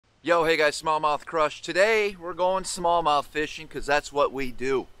Yo, hey guys, SmallmouthCrush. Today we're going smallmouth fishing because that's what we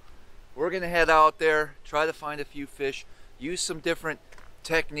do. We're gonna head out there, try to find a few fish, use some different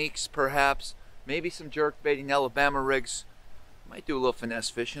techniques perhaps, maybe some jerk baiting Alabama rigs, might do a little finesse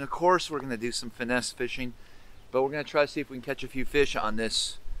fishing. Of course we're gonna do some finesse fishing, but we're gonna try to see if we can catch a few fish on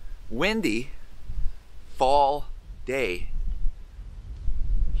this windy fall day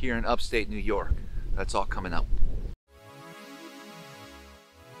here in upstate New York. That's all coming up.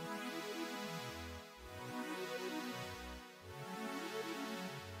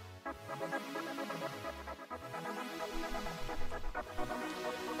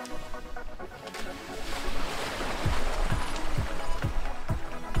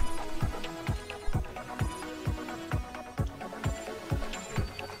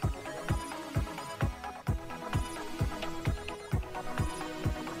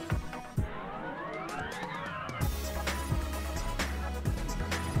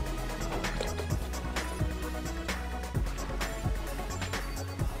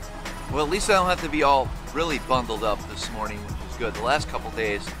 Well, at least I don't have to be all really bundled up this morning, which is good. The last couple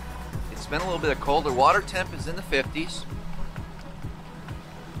days, it's been a little bit colder. Water temp is in the 50s.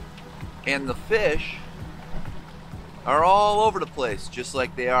 And the fish are all over the place, just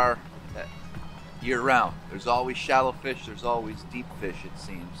like they are year-round. There's always shallow fish, there's always deep fish, it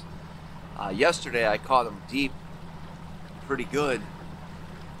seems. Yesterday, I caught them deep pretty good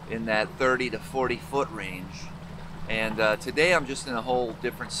in that 30 to 40 foot range. And today I'm just in a whole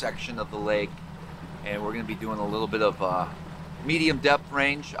different section of the lake, and we're going to be doing a little bit of medium depth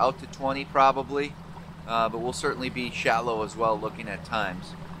range, out to 20 probably, but we'll certainly be shallow as well, looking at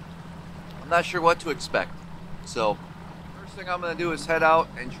times. I'm not sure what to expect, so first thing I'm going to do is head out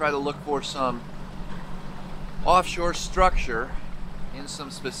and try to look for some offshore structure in some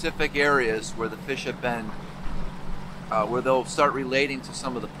specific areas where the fish have been, where they'll start relating to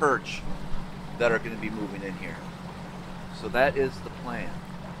some of the perch that are going to be moving in here. So that is the plan.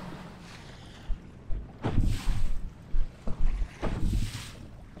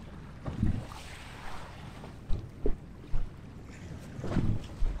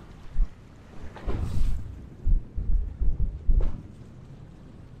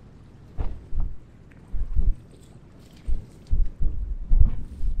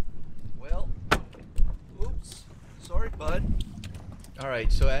 Well, oops, sorry bud. All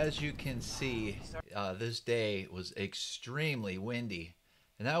right, so as you can see, this day was extremely windy,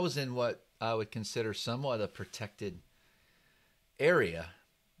 and I was in what I would consider somewhat a protected area,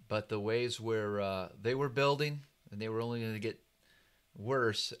 but the waves were they were building, and they were only going to get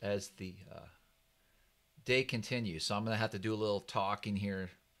worse as the day continues. So I'm going to have to do a little talking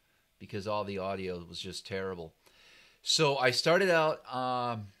here because all the audio was just terrible. So I started out,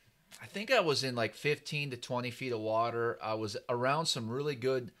 I think I was in like 15 to 20 feet of water. I was around some really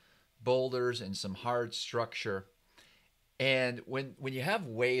good boulders and some hard structure. And when you have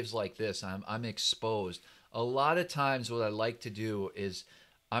waves like this, I'm exposed. A lot of times what I like to do is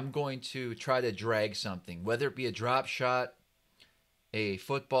I'm going to try to drag something, whether it be a drop shot, a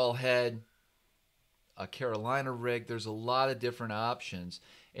football head, a Carolina rig. There's a lot of different options.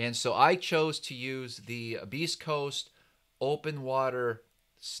 And so I chose to use the Beast Coast open water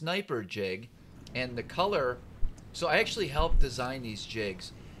sniper jig, and the color, so I actually helped design these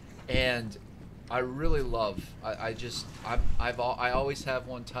jigs, and I really love, I always have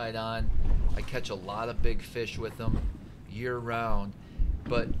one tied on. I catch a lot of big fish with them year round,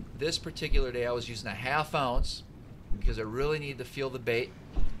 but this particular day I was using a 1/2 ounce because I really need to feel the bait,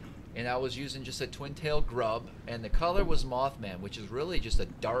 and I was using just a twin tail grub, and the color was Mothman, which is really just a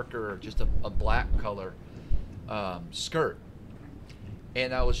darker, just a black color skirt.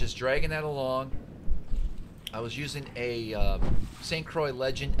 And I was just dragging that along. I was using a St. Croix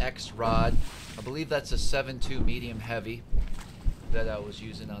Legend X rod. I believe that's a 7.2 medium heavy that I was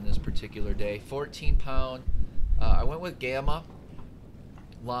using on this particular day. 14 pound. I went with Gamma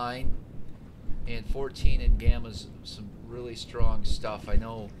line, and 14 in Gamma's some really strong stuff. I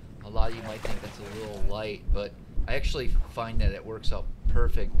know a lot of you might think that's a little light, but I actually find that it works out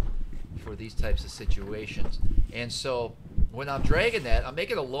perfect for these types of situations. And so when I'm dragging that, I'm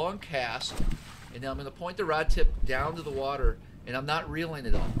making a long cast, and then I'm going to point the rod tip down to the water, and I'm not reeling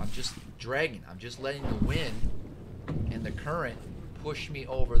it up. I'm just dragging. I'm just letting the wind and the current push me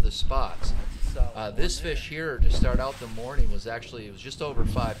over the spots. This fish here, to start out the morning, was actually, it was just over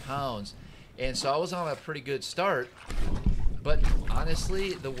 5 pounds, and so I was on a pretty good start, but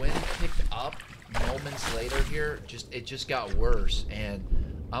honestly, the wind picked up moments later here. It just got worse, and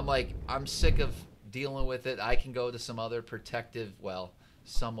I'm like, I'm sick of dealing with it. I can go to some other protective, well,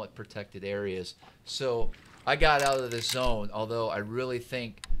 somewhat protected areas. So I got out of this zone, although I really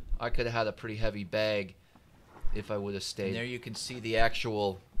think I could have had a pretty heavy bag if I would have stayed. And there you can see the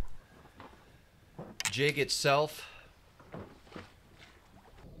actual jig itself.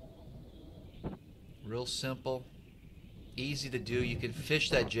 Real simple, easy to do. You can fish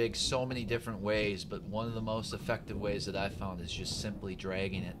that jig so many different ways, but one of the most effective ways that I found is just simply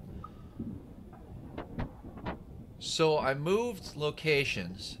dragging it. So I moved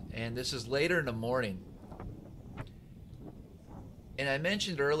locations, and this is later in the morning. And I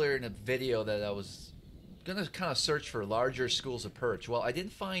mentioned earlier in a video that I was going to kind of search for larger schools of perch. Well, I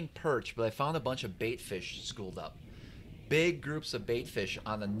didn't find perch, but I found a bunch of bait fish schooled up. Big groups of bait fish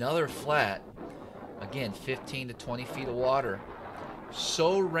on another flat. Again, 15 to 20 feet of water.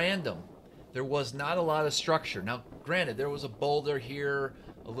 So random. There was not a lot of structure. Now, granted, there was a boulder here,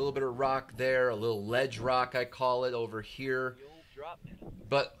 a little bit of rock there, a little ledge rock, I call it, over here.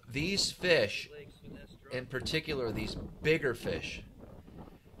 But these fish, in particular, these bigger fish,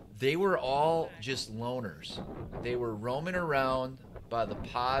 they were all just loners. They were roaming around by the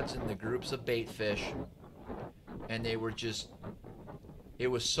pods and the groups of bait fish, and they were just, it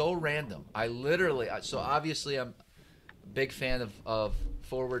was so random. I literally, so obviously I'm a big fan of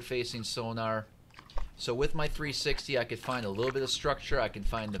forward-facing sonar. So with my 360, I could find a little bit of structure. I can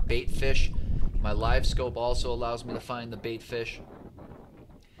find the bait fish. My live scope also allows me to find the bait fish.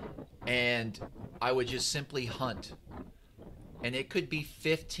 And I would just simply hunt. And it could be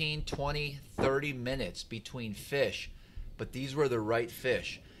 15, 20, 30 minutes between fish, but these were the right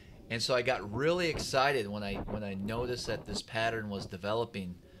fish. And so I got really excited when I noticed that this pattern was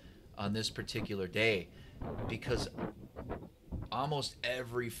developing on this particular day, because almost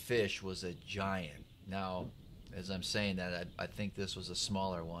every fish was a giant. Now, as I'm saying that, I think this was a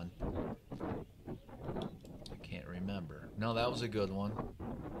smaller one. I can't remember. No, that was a good one.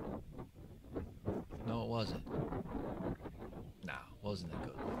 No, it wasn't. No, it wasn't a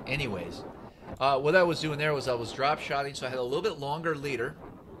good one. Anyways, what I was doing there was I was drop shotting, so I had a little bit longer leader,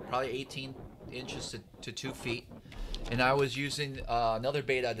 probably 18 inches to 2 feet. And I was using another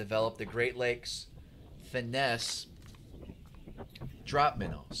bait I developed, the Great Lakes Finesse drop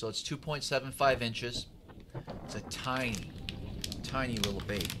minnow. So it's 2.75 inches. It's a tiny, tiny little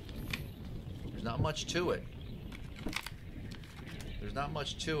bait. There's not much to it. There's not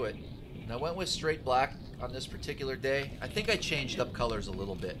much to it. And I went with straight black on this particular day. I think I changed up colors a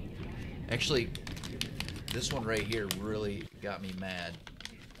little bit. Actually, this one right here really got me mad.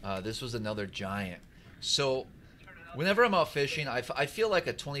 This was another giant. So whenever I'm out fishing, I feel like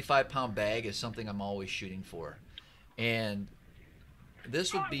a 25-pound bag is something I'm always shooting for. And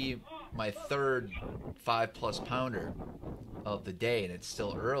this would be my third 5+ pounder of the day, and it's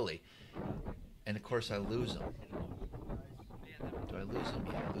still early. And of course I lose them. Do I lose them?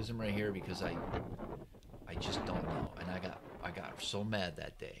 Yeah, I lose them right here because I just don't know. And I got so mad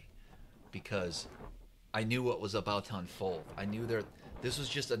that day because I knew what was about to unfold. I knew this was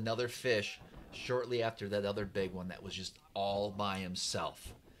just another fish shortly after that other big one that was just all by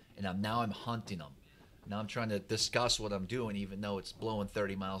himself. And now I'm hunting him. Now I'm trying to discuss what I'm doing, even though it's blowing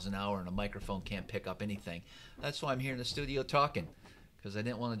 30 miles an hour and a microphone can't pick up anything. That's why I'm here in the studio talking, because I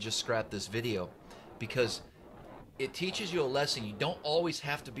didn't want to just scrap this video, because it teaches you a lesson. You don't always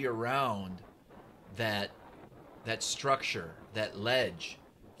have to be around that structure, that ledge,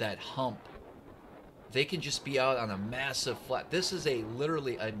 that hump. They can just be out on a massive flat. This is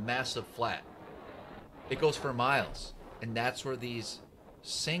literally a massive flat. It goes for miles, and that's where these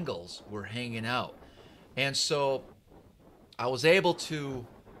singles were hanging out. And so I was able to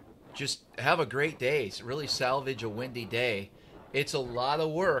just have a great day, really salvage a windy day. It's a lot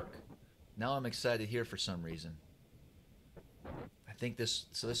of work. Now I'm excited here for some reason. I think this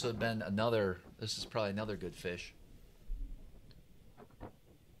would have been this is probably another good fish.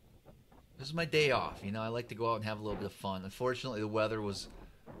 This is my day off. You know, I like to go out and have a little bit of fun. Unfortunately, the weather was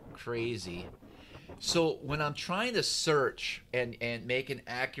crazy. So when I'm trying to search and make an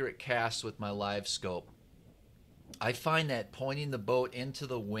accurate cast with my live scope, I find that pointing the boat into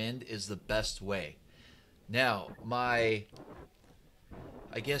the wind is the best way. Now, I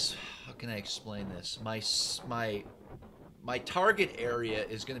guess, how can I explain this? My target area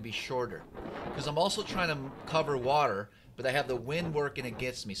is going to be shorter because I'm also trying to cover water, but I have the wind working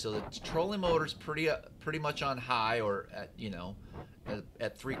against me. So the trolling motor's pretty much on high, or at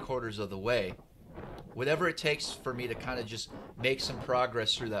 3/4 of the way. Whatever it takes for me to kind of just make some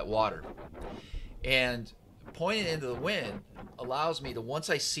progress through that water. And pointing into the wind allows me to, once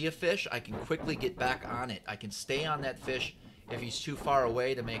I see a fish, I can quickly get back on it. I can stay on that fish if he's too far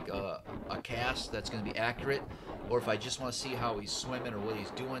away to make a cast that's going to be accurate, or if I just want to see how he's swimming or what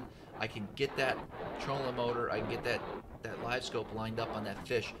he's doing, I can get that trolling motor, I can get that live scope lined up on that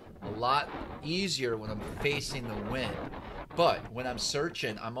fish a lot easier when I'm facing the wind. But when I'm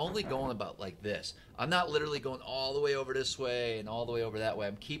searching, I'm only going about like this. I'm not literally going all the way over this way and all the way over that way.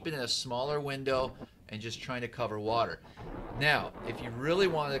 I'm keeping it in a smaller window and just trying to cover water. Now, if you really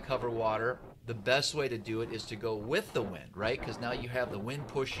want to cover water, the best way to do it is to go with the wind, right? Because now you have the wind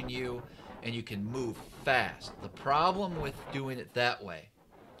pushing you and you can move fast. The problem with doing it that way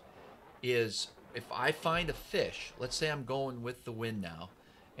is if I find a fish, let's say I'm going with the wind now,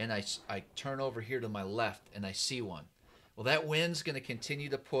 and I turn over here to my left and I see one. Well, that wind's going to continue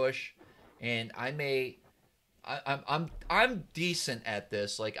to push, and I'm decent at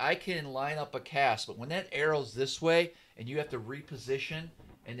this. Like, I can line up a cast, but when that arrow's this way and you have to reposition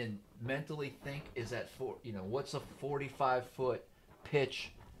and then mentally think, is that what's a 45-foot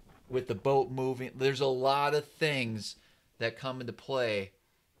pitch with the boat moving? There's a lot of things that come into play,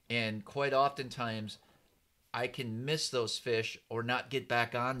 and quite oftentimes I can miss those fish or not get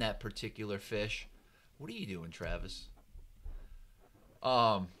back on that particular fish. What are you doing, Travis?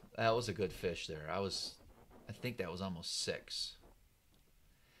 That was a good fish there. I think that was almost 6.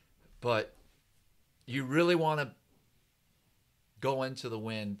 But you really want to go into the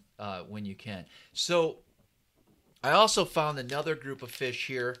wind when you can. So I also found another group of fish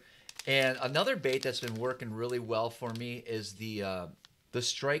here, and another bait that's been working really well for me is the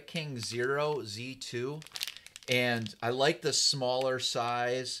Strike King Zero Z2, and I like the smaller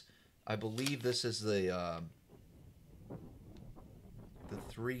size. I believe this is the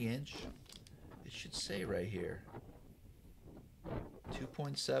 3-inch. It should say right here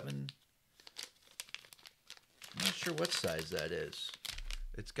 2.7. I'm not sure what size that is.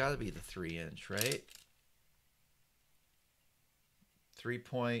 It's got to be the 3-inch, right?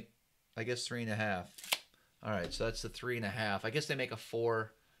 3.5. All right, so that's the 3.5. I guess they make a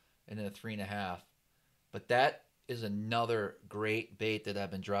 4 and then a 3.5. But that is another great bait that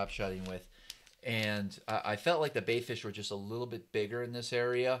I've been drop shotting with. And I felt like the bait fish were just a little bit bigger in this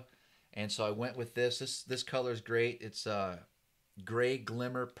area. And so I went with this. This color is great. It's gray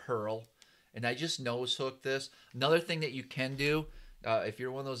glimmer pearl. And I just nose hooked this. Another thing that you can do, if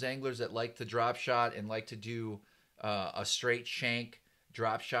you're one of those anglers that like to drop shot and like to do a straight shank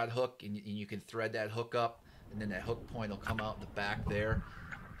drop shot hook, and you can thread that hook up, and then that hook point will come out in the back there.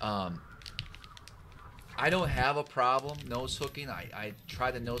 I don't have a problem nose hooking. I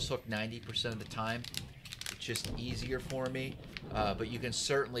try to nose hook 90% of the time. It's just easier for me. But you can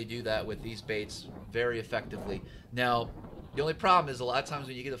certainly do that with these baits very effectively. Now, the only problem is a lot of times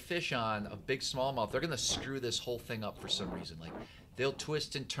when you get a fish on a big smallmouth, they're going to screw this whole thing up for some reason. Like, they'll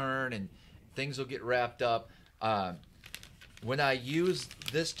twist and turn and things will get wrapped up. When I use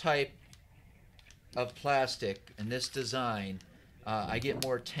this type of plastic and this design, I get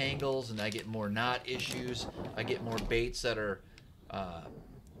more tangles and I get more knot issues. I get more baits that are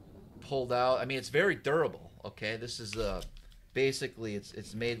pulled out. I mean, it's very durable. Okay, this is basically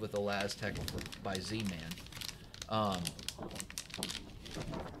it's made with Elastec by Z-Man.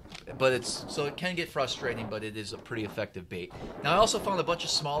 But it can get frustrating, but it is a pretty effective bait. Now I also found a bunch of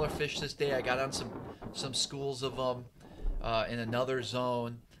smaller fish this day. I got on some schools of them in another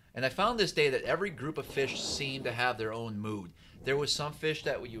zone, and I found this day that every group of fish seemed to have their own mood. There was some fish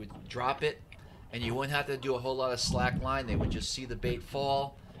that you would drop it, and you wouldn't have to do a whole lot of slack line. They would just see the bait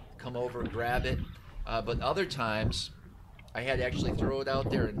fall, come over, grab it. But other times, I had to actually throw it out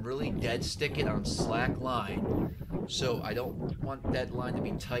there and really dead stick it on slack line. So I don't want that line to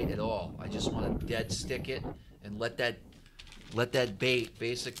be tight at all. I just want to dead stick it and let that bait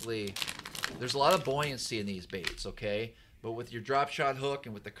basically. There's a lot of buoyancy in these baits, okay? But with your drop shot hook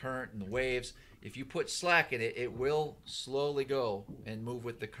and with the current and the waves, if you put slack in it, it will slowly go and move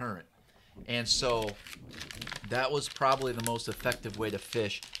with the current. And so that was probably the most effective way to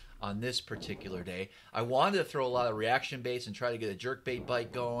fish on this particular day. I wanted to throw a lot of reaction baits and try to get a jerkbait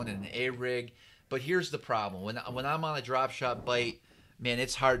bite going and an A-rig, but here's the problem. When I'm on a drop shot bite, man,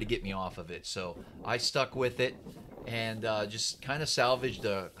 it's hard to get me off of it. So I stuck with it and just kind of salvaged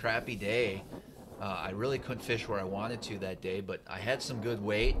a crappy day. I really couldn't fish where I wanted to that day, but I had some good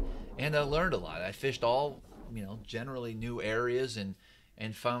weight and I learned a lot. I fished all, generally new areas and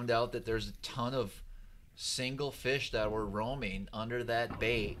found out that there's a ton of single fish that were roaming under that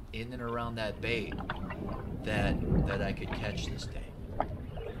bait, in and around that bait, that I could catch this day.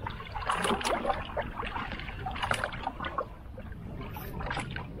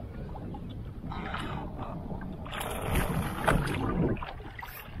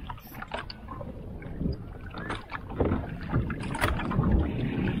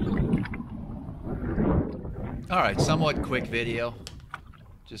 All right, somewhat quick video.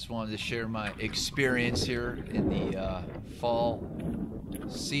 Just wanted to share my experience here in the fall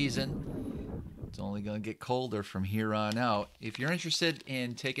season. It's only going to get colder from here on out. If you're interested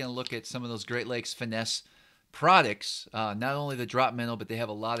in taking a look at some of those Great Lakes Finesse products, not only the drop minnow, but they have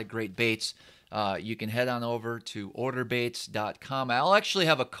a lot of great baits. You can head on over to orderbaits.com. I'll actually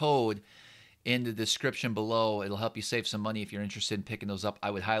have a code in the description below. It'll help you save some money if you're interested in picking those up.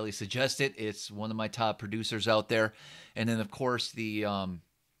 I would highly suggest it. It's one of my top producers out there. And then, of course, the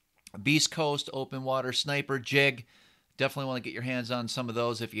Beast Coast Open Water Sniper Jig. Definitely want to get your hands on some of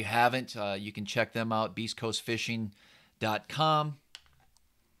those. If you haven't, you can check them out, beastcoastfishing.com.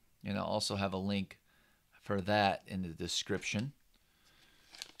 And I'll also have a link for that in the description.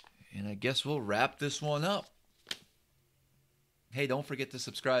 And I guess we'll wrap this one up. Hey, don't forget to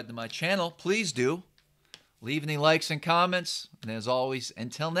subscribe to my channel. Please do. Leave any likes and comments. And as always,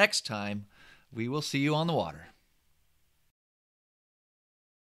 until next time, we will see you on the water.